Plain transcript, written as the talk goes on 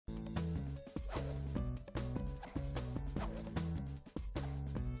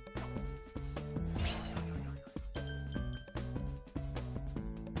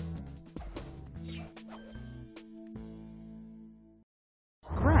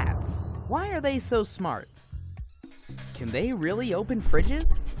Why are they so smart? Can they really open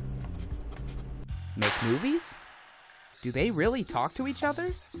fridges? Make movies? Do they really talk to each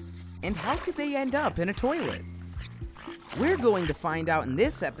other? And how could they end up in a toilet? We're going to find out in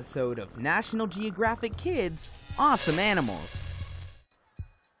this episode of National Geographic Kids' Awesome Animals.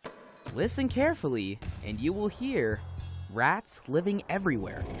 Listen carefully, and you will hear rats living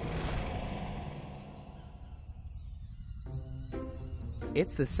everywhere.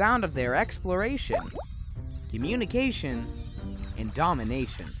 It's the sound of their exploration, communication, and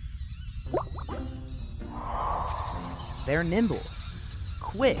domination. They're nimble,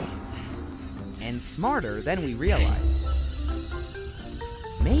 quick, and smarter than we realize.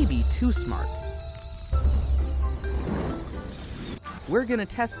 Maybe too smart. We're gonna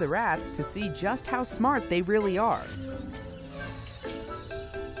test the rats to see just how smart they really are.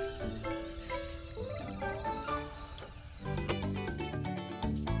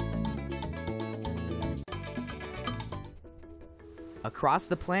 Across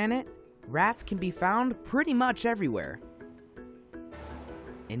the planet, rats can be found pretty much everywhere.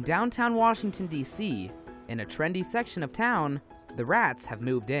 In downtown Washington, D.C., in a trendy section of town, the rats have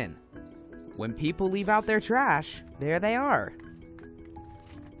moved in. When people leave out their trash, there they are.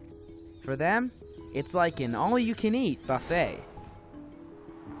 For them, it's like an all-you-can-eat buffet.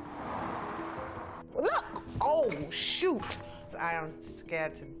 Look! Oh, shoot! I am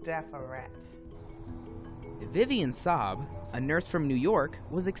scared to death of rats. Vivian Saab, a nurse from New York,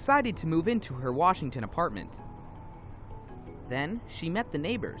 was excited to move into her Washington apartment. Then she met the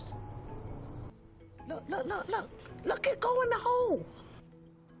neighbors. Look, look, look, look. Look, it go in the hole.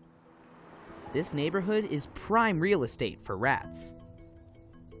 This neighborhood is prime real estate for rats.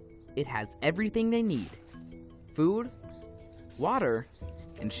 It has everything they need: food, water,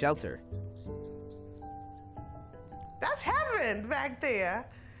 and shelter. That's heaven back there.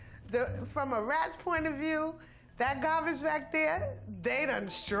 From a rat's point of view, that garbage back there, they done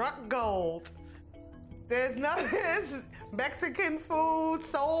struck gold. There's Mexican food,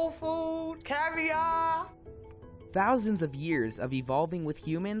 soul food, caviar. Thousands of years of evolving with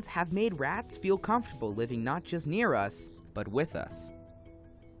humans have made rats feel comfortable living not just near us, but with us.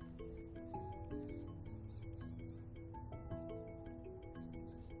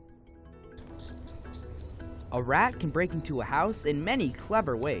 A rat can break into a house in many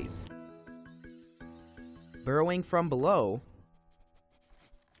clever ways. Burrowing from below,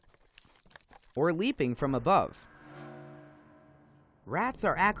 or leaping from above. Rats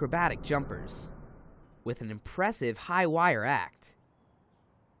are acrobatic jumpers, with an impressive high wire act.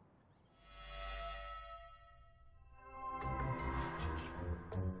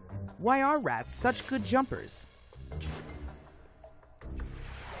 Why are rats such good jumpers?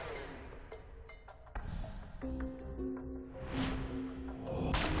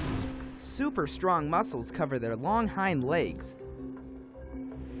 Super strong muscles cover their long hind legs.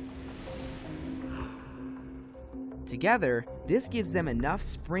 Together, this gives them enough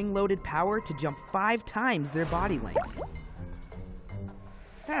spring-loaded power to jump 5 times their body length.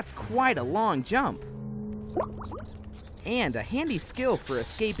 That's quite a long jump. And a handy skill for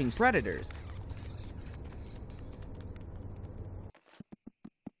escaping predators.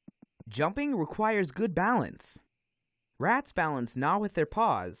 Jumping requires good balance. Rats balance not with their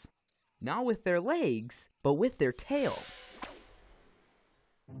paws, not with their legs, but with their tail.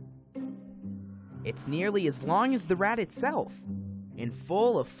 It's nearly as long as the rat itself, and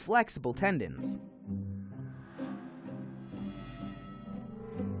full of flexible tendons.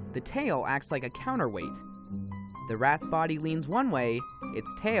 The tail acts like a counterweight. The rat's body leans one way,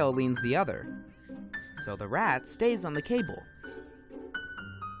 its tail leans the other. So the rat stays on the cable.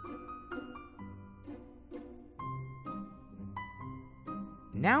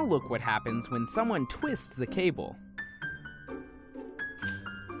 Now look what happens when someone twists the cable.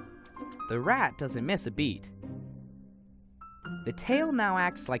 The rat doesn't miss a beat. The tail now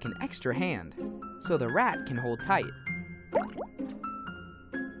acts like an extra hand, so the rat can hold tight.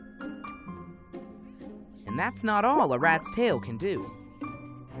 And that's not all a rat's tail can do.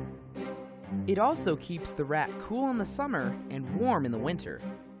 It also keeps the rat cool in the summer and warm in the winter.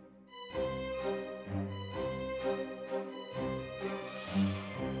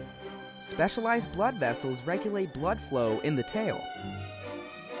 Specialized blood vessels regulate blood flow in the tail.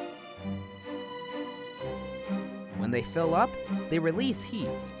 When they fill up, they release heat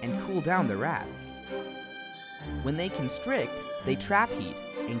and cool down the rat. When they constrict, they trap heat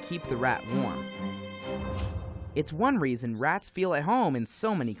and keep the rat warm. It's one reason rats feel at home in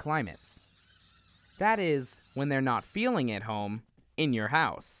so many climates. That is, when they're not feeling at home in your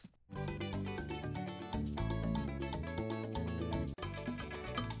house.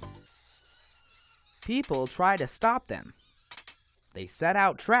 People try to stop them. They set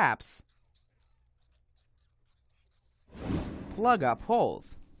out traps, plug up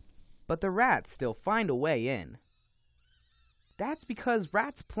holes, but the rats still find a way in. That's because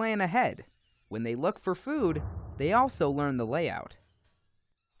rats plan ahead. When they look for food, they also learn the layout.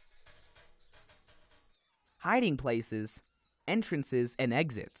 Hiding places, entrances, and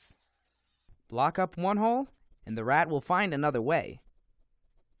exits. Block up one hole, and the rat will find another way.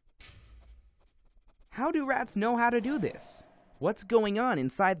 How do rats know how to do this? What's going on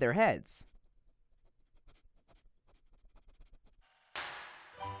inside their heads?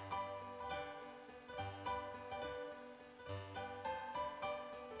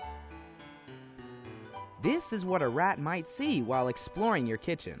 This is what a rat might see while exploring your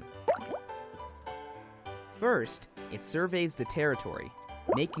kitchen. First, it surveys the territory,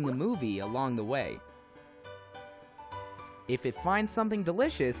 making a movie along the way. If it finds something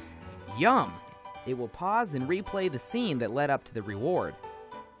delicious, yum! It will pause and replay the scene that led up to the reward.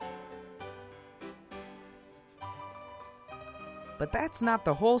 But that's not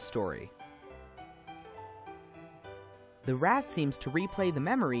the whole story. The rat seems to replay the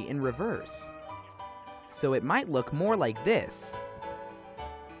memory in reverse. So it might look more like this.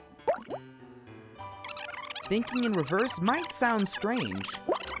 Thinking in reverse might sound strange,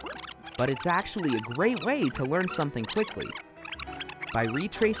 but it's actually a great way to learn something quickly, by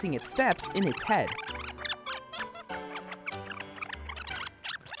retracing its steps in its head.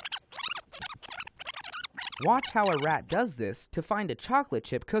 Watch how a rat does this to find a chocolate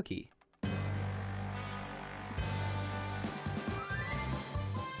chip cookie.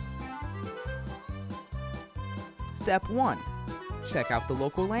 Step 1. Check out the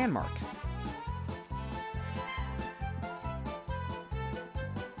local landmarks.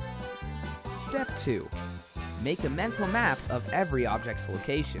 Step 2. Make a mental map of every object's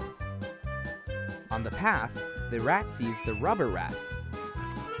location. On the path, the rat sees the rubber rat,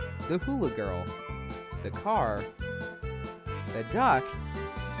 the hula girl, the car, the duck,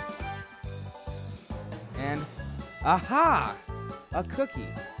 and aha! A cookie.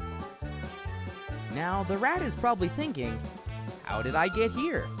 Now, the rat is probably thinking, how did I get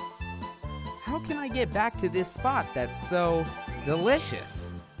here? How can I get back to this spot that's so delicious?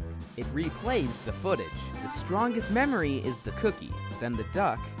 It replays the footage. The strongest memory is the cookie, then the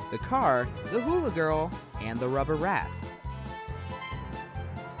duck, the car, the hula girl, and the rubber rat.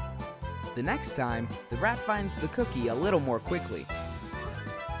 The next time, the rat finds the cookie a little more quickly.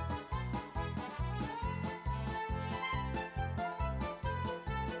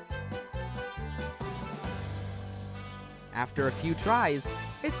 After a few tries,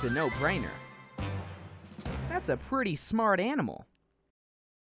 it's a no-brainer. That's a pretty smart animal.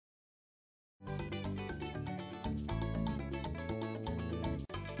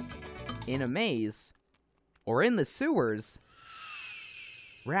 In a maze, or in the sewers,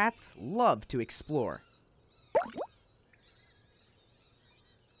 rats love to explore.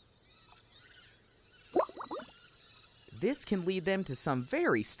 This can lead them to some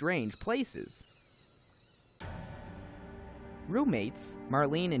very strange places. Roommates,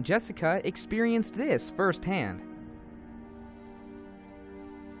 Marlene and Jessica, experienced this firsthand.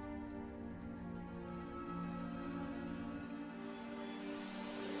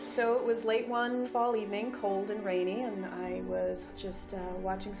 So it was late one fall evening, cold and rainy, and I was just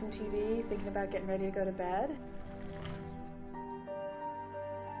watching some TV, thinking about getting ready to go to bed.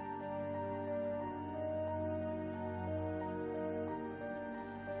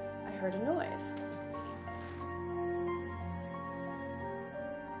 I heard a noise.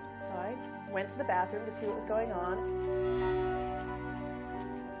 So I went to the bathroom to see what was going on.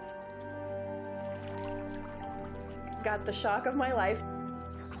 Got the shock of my life.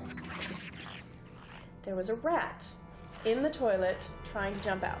 There was a rat in the toilet trying to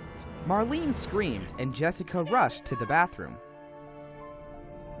jump out. Marlene screamed and Jessica rushed to the bathroom.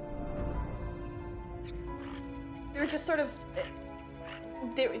 They were just sort of,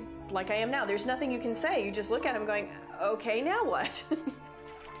 like I am now. There's nothing you can say. You just look at them going, okay, now what?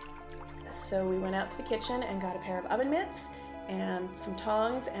 So we went out to the kitchen and got a pair of oven mitts and some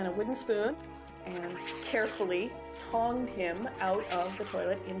tongs and a wooden spoon and carefully tonged him out of the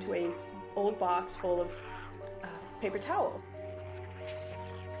toilet into a old box full of paper towels.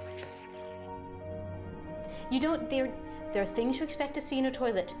 You don't, there are things you expect to see in a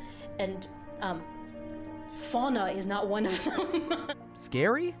toilet, and fauna is not one of them.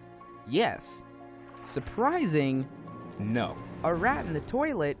 Scary? Yes. Surprising? No. A rat in the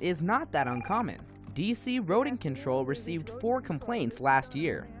toilet is not that uncommon. DC Rodent Control received 4 complaints last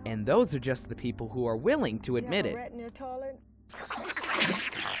year, and those are just the people who are willing to admit it. Rat in your toilet?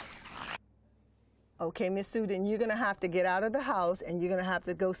 Okay, Miss Sue, then you're gonna have to get out of the house and you're gonna have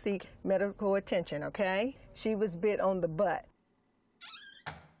to go seek medical attention, okay? She was bit on the butt.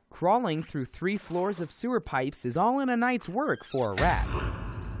 Crawling through 3 floors of sewer pipes is all in a night's work for a rat.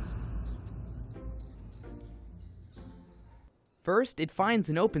 First, it finds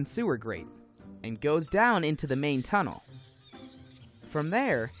an open sewer grate and goes down into the main tunnel. From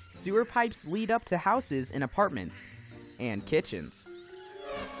there, sewer pipes lead up to houses and apartments and kitchens.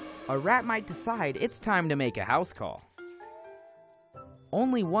 A rat might decide it's time to make a house call.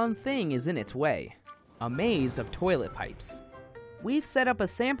 Only one thing is in its way: a maze of toilet pipes. We've set up a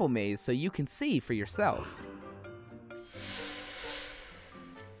sample maze so you can see for yourself.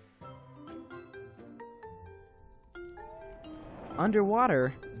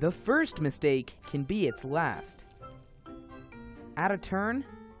 Underwater, the first mistake can be its last. At a turn,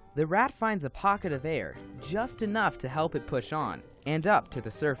 the rat finds a pocket of air, just enough to help it push on and up to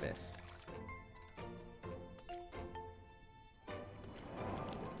the surface.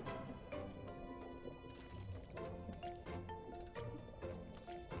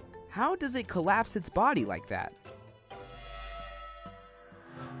 How does it collapse its body like that?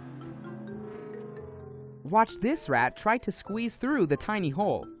 Watch this rat try to squeeze through the tiny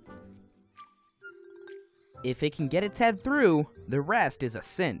hole. If it can get its head through, the rest is a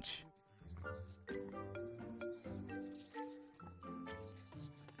cinch.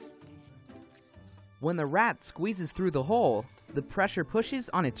 When the rat squeezes through the hole, the pressure pushes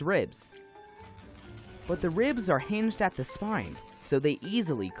on its ribs. But the ribs are hinged at the spine, so they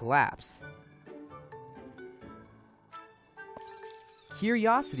easily collapse.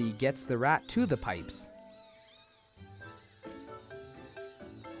 Curiosity gets the rat to the pipes.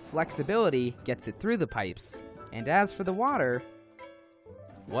 Flexibility gets it through the pipes. And as for the water,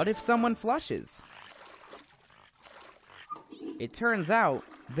 what if someone flushes? It turns out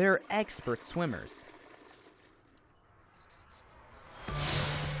they're expert swimmers.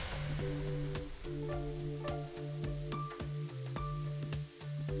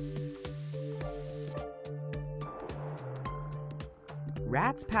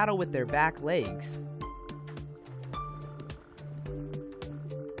 Rats paddle with their back legs,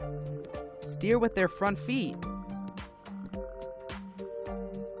 steer with their front feet,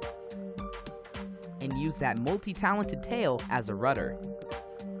 and use that multi-talented tail as a rudder.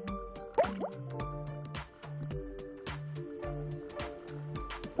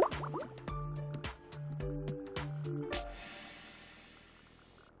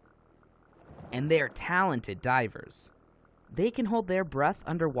 And they're talented divers. They can hold their breath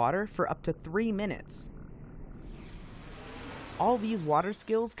underwater for up to 3 minutes. All these water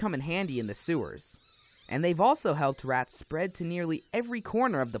skills come in handy in the sewers, and they've also helped rats spread to nearly every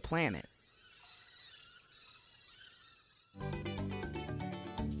corner of the planet.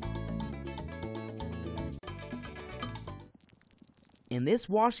 In this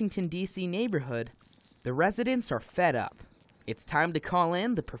Washington, D.C. neighborhood, the residents are fed up. It's time to call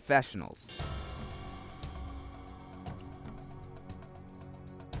in the professionals.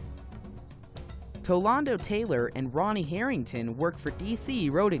 Tolando Taylor and Ronnie Harrington work for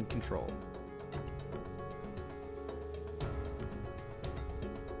DC Rodent Control.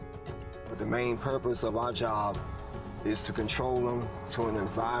 The main purpose of our job is to control them to an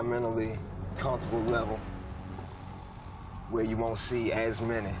environmentally comfortable level where you won't see as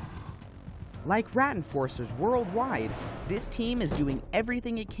many. Like rat enforcers worldwide, this team is doing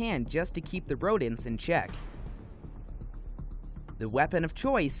everything it can just to keep the rodents in check. The weapon of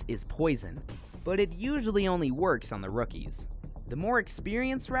choice is poison, but it usually only works on the rookies. The more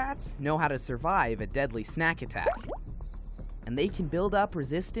experienced rats know how to survive a deadly snack attack, and they can build up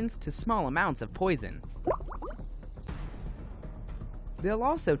resistance to small amounts of poison. They'll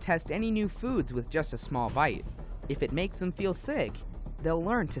also test any new foods with just a small bite. If it makes them feel sick, they'll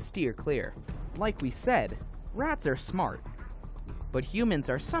learn to steer clear. Like we said, rats are smart, but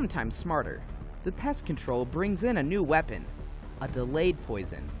humans are sometimes smarter. The pest control brings in a new weapon, a delayed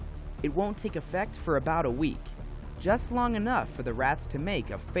poison. It won't take effect for about a week, just long enough for the rats to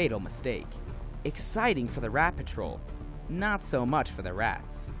make a fatal mistake. Exciting for the rat patrol, not so much for the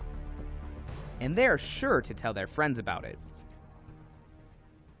rats. And they're sure to tell their friends about it.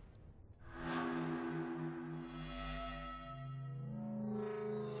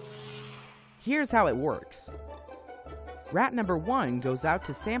 Here's how it works. Rat number 1 goes out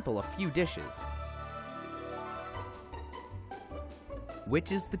to sample a few dishes.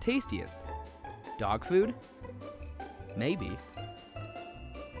 Which is the tastiest? Dog food? Maybe.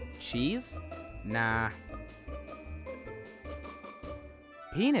 Cheese? Nah.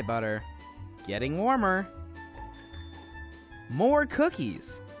 Peanut butter? Getting warmer. More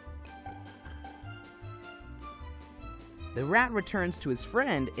cookies. The rat returns to his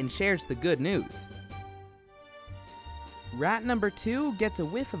friend and shares the good news. Rat number 2 gets a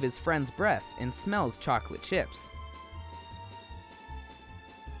whiff of his friend's breath and smells chocolate chips.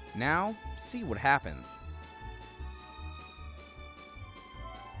 Now, see what happens.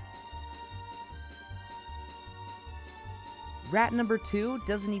 Rat number 2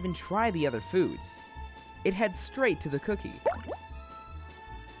 doesn't even try the other foods. It heads straight to the cookie.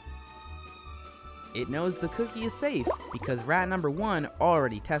 It knows the cookie is safe because rat number 1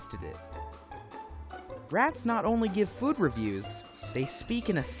 already tested it. Rats not only give food reviews, they speak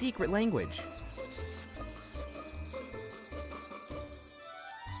in a secret language.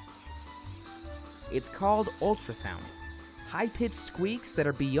 It's called ultrasound, high-pitched squeaks that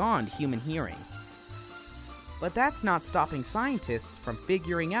are beyond human hearing. But that's not stopping scientists from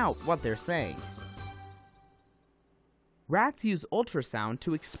figuring out what they're saying. Rats use ultrasound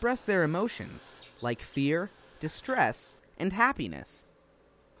to express their emotions, like fear, distress, and happiness.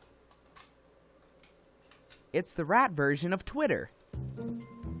 It's the rat version of Twitter.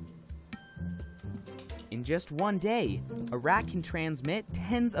 In just one day, a rat can transmit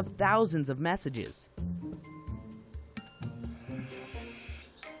tens of thousands of messages.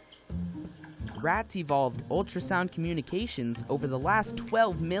 Rats evolved ultrasound communications over the last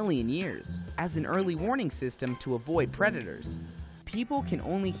 12 million years as an early warning system to avoid predators. People can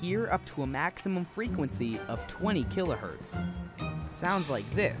only hear up to a maximum frequency of 20 kilohertz. Sounds like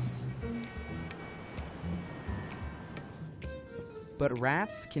this. But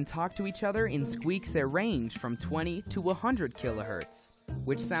rats can talk to each other in squeaks that range from 20 to 100 kilohertz,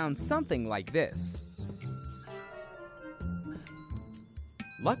 which sounds something like this.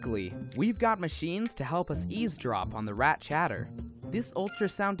 Luckily, we've got machines to help us eavesdrop on the rat chatter. This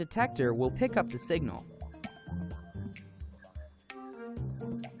ultrasound detector will pick up the signal.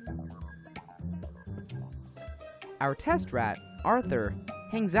 Our test rat, Arthur,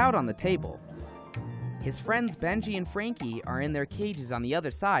 hangs out on the table. His friends Benji and Frankie are in their cages on the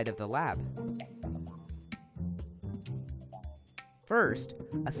other side of the lab. First,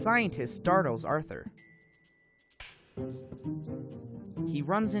 a scientist startles Arthur. He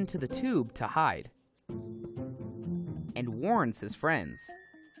runs into the tube to hide and warns his friends.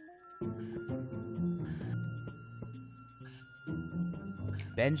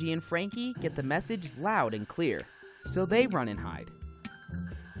 Benji and Frankie get the message loud and clear, so they run and hide.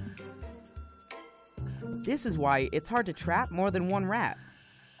 This is why it's hard to trap more than one rat.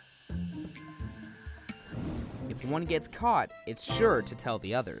 If one gets caught, it's sure to tell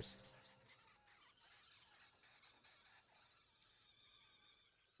the others.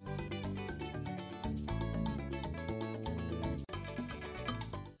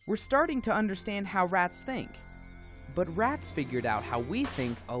 We're starting to understand how rats think, but rats figured out how we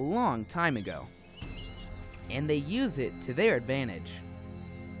think a long time ago, and they use it to their advantage.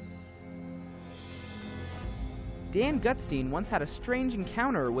 Dan Gutstein once had a strange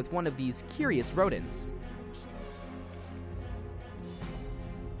encounter with one of these curious rodents.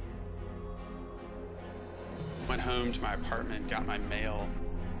 Went home to my apartment, got my mail.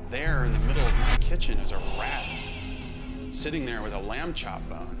 There in the middle of my kitchen is a rat sitting there with a lamb chop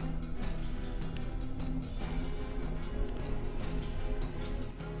bone.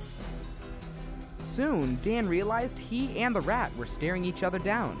 Soon, Dan realized he and the rat were staring each other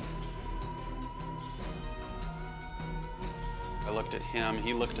down. I looked at him,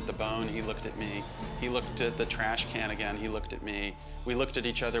 he looked at the bone, he looked at me. He looked at the trash can again, he looked at me. We looked at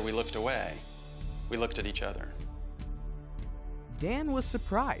each other, we looked away. We looked at each other. Dan was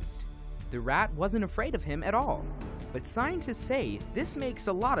surprised. The rat wasn't afraid of him at all. But scientists say this makes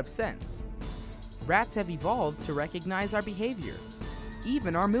a lot of sense. Rats have evolved to recognize our behavior,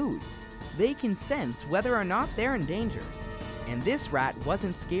 even our moods. They can sense whether or not they're in danger. And this rat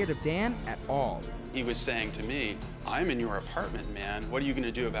wasn't scared of Dan at all. He was saying to me, I'm in your apartment, man. What are you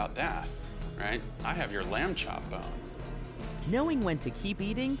gonna do about that, right? I have your lamb chop bone. Knowing when to keep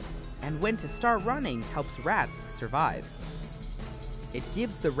eating and when to start running helps rats survive. It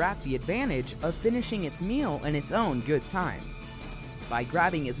gives the rat the advantage of finishing its meal in its own good time, by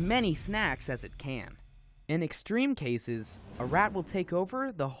grabbing as many snacks as it can. In extreme cases, a rat will take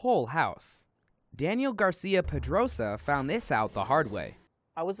over the whole house. Daniel Garcia Pedrosa found this out the hard way.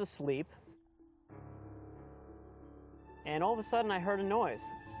 I was asleep, and all of a sudden I heard a noise.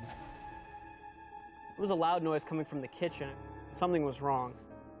 It was a loud noise coming from the kitchen. Something was wrong.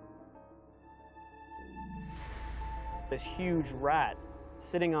 This huge rat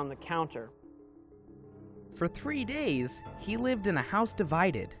sitting on the counter. For 3 days, he lived in a house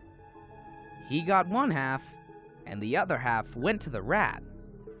divided. He got one half, and the other half went to the rat.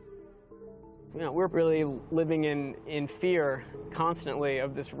 You know, we're really living in fear constantly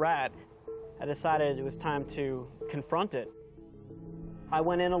of this rat. I decided it was time to confront it. I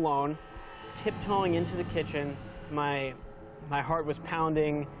went in alone, tiptoeing into the kitchen. My heart was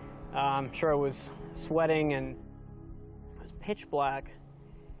pounding. I'm sure I was sweating, and it was pitch black.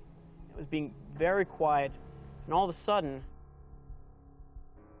 It was being very quiet, and all of a sudden,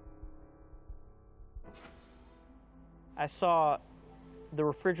 I saw the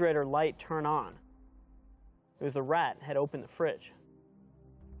refrigerator light turn on. It was the rat had opened the fridge.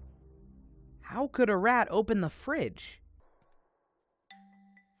 How could a rat open the fridge?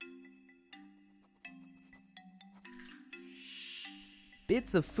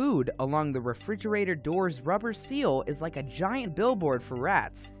 Bits of food along the refrigerator door's rubber seal is like a giant billboard for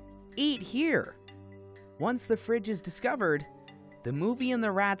rats. Eat here! Once the fridge is discovered, the movie in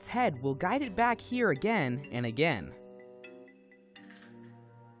the rat's head will guide it back here again and again.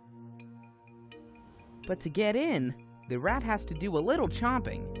 But to get in, the rat has to do a little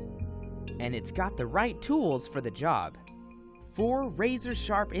chomping. And it's got the right tools for the job. 4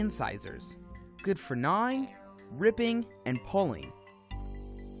 razor-sharp incisors, good for gnawing, ripping, and pulling.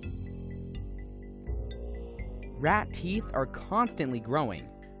 Rat teeth are constantly growing,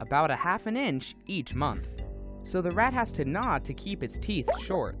 about a ½ an inch each month. So the rat has to gnaw to keep its teeth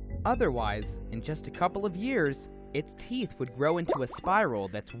short. Otherwise, in just a couple of years, its teeth would grow into a spiral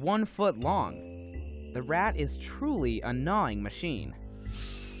that's 1 foot long. The rat is truly a gnawing machine.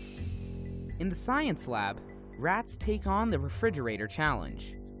 In the science lab, rats take on the refrigerator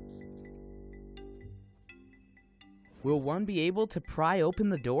challenge. Will one be able to pry open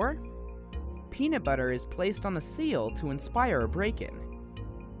the door? Peanut butter is placed on the seal to inspire a break-in.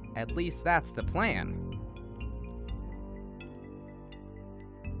 At least that's the plan.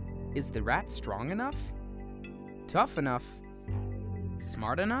 Is the rat strong enough? Tough enough?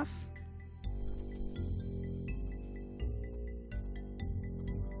 Smart enough?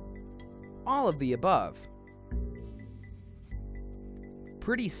 All of the above.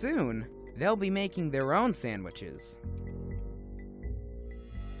 Pretty soon, they'll be making their own sandwiches.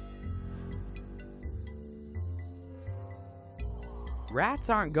 Rats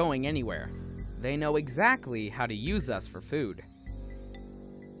aren't going anywhere. They know exactly how to use us for food.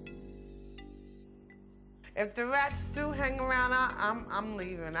 If the rats do hang around, I'm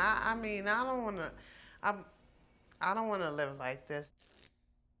leaving. I mean, I don't want to live like this.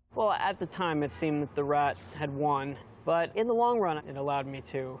 Well, at the time, it seemed that the rat had won, but in the long run, it allowed me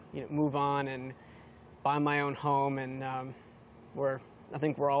to, move on and buy my own home, and I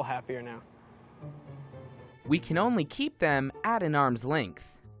think we're all happier now. We can only keep them at an arm's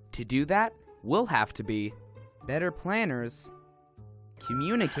length. To do that, we'll have to be better planners,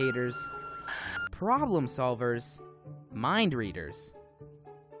 communicators, problem solvers, mind readers.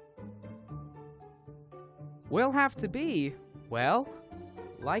 We'll have to be, well,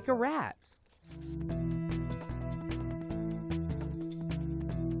 like a rat.